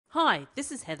Hi,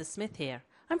 this is Heather Smith here.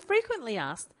 I'm frequently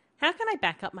asked, how can I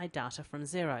back up my data from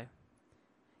Xero?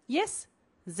 Yes,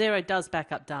 Xero does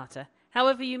back up data.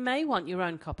 However, you may want your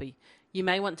own copy. You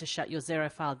may want to shut your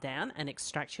Xero file down and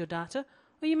extract your data,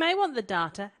 or you may want the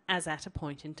data as at a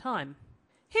point in time.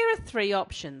 Here are three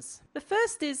options. The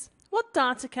first is, what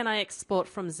data can I export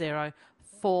from Xero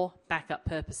for backup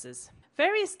purposes?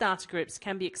 Various data groups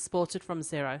can be exported from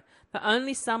Xero, but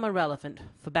only some are relevant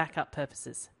for backup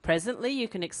purposes. Presently, you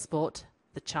can export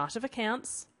the chart of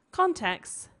accounts,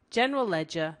 contacts, general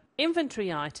ledger,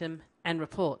 inventory item, and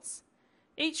reports.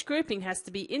 Each grouping has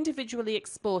to be individually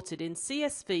exported in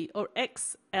CSV or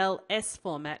XLS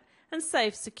format and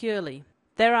saved securely.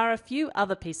 There are a few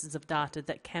other pieces of data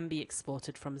that can be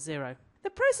exported from Xero. The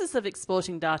process of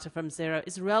exporting data from Xero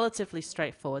is relatively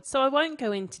straightforward, so I won't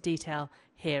go into detail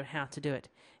here how to do it.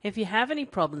 If you have any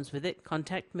problems with it,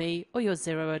 contact me or your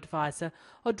Xero advisor,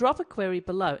 or drop a query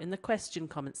below in the question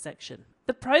comment section.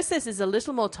 The process is a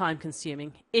little more time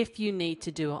consuming if you need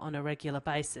to do it on a regular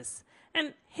basis.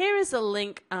 And here is a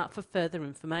link for further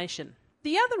information.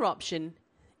 The other option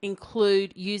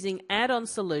include using add-on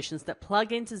solutions that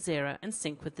plug into Xero and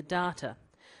sync with the data.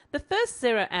 The first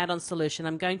Xero add-on solution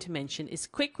I'm going to mention is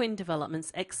QuickWin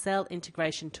Development's Excel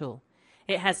integration tool.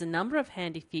 It has a number of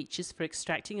handy features for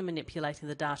extracting and manipulating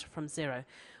the data from Xero,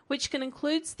 which can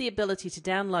include the ability to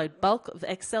download bulk of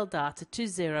Excel data to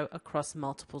Xero across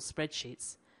multiple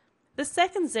spreadsheets. The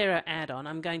second Xero add-on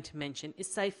I'm going to mention is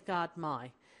Safeguard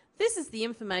My. This is the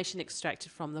information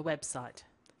extracted from the website.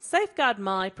 Safeguard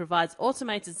My provides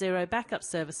automated Xero backup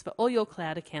service for all your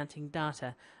cloud accounting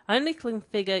data. Only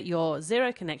configure your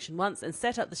Xero connection once and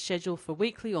set up the schedule for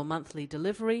weekly or monthly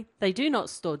delivery. They do not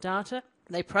store data.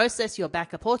 They process your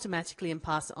backup automatically and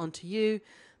pass it on to you.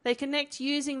 They connect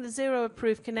using the Xero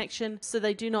approved connection, so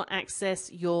they do not access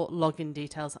your login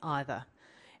details either.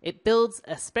 It builds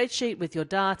a spreadsheet with your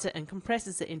data and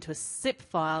compresses it into a zip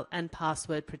file and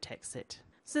password protects it.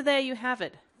 So there you have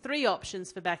it. 3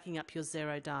 options for backing up your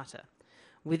Xero data.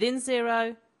 Within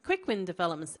Xero, QuickWin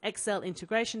Development's Excel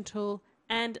integration tool,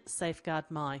 and Safeguard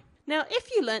My. Now,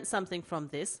 if you learnt something from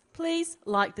this, please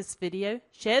like this video,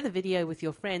 share the video with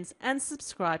your friends, and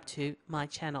subscribe to my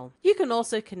channel. You can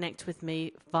also connect with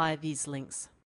me via these links.